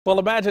Well,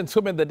 imagine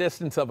swimming the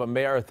distance of a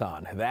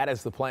marathon. That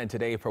is the plan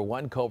today for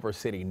one Culver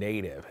City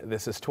native.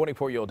 This is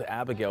 24-year-old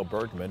Abigail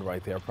Bergman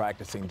right there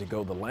practicing to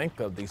go the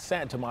length of the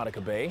Santa Monica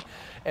Bay.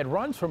 It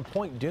runs from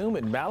Point Dume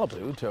in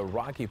Malibu to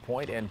Rocky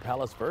Point and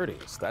Palos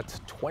Verdes.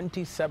 That's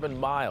 27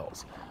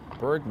 miles.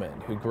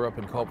 Bergman, who grew up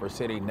in Culver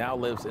City, now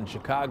lives in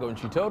Chicago, and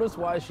she told us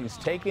why she's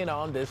taking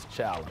on this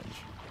challenge.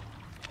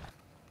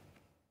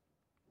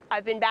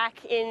 I've been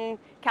back in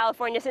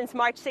California since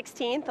March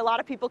 16th. A lot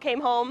of people came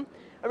home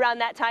around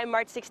that time,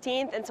 March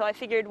 16th, and so I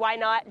figured why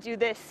not do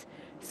this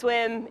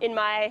swim in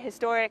my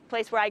historic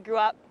place where I grew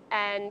up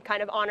and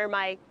kind of honor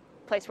my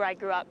place where I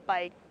grew up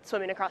by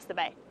swimming across the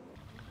bay.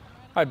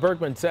 All right,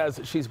 Bergman says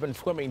she's been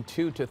swimming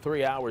 2 to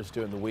 3 hours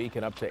during the week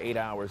and up to 8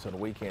 hours on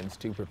weekends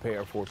to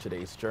prepare for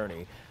today's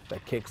journey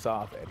that kicks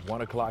off at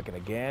 1 o'clock. And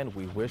again,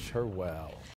 we wish her well.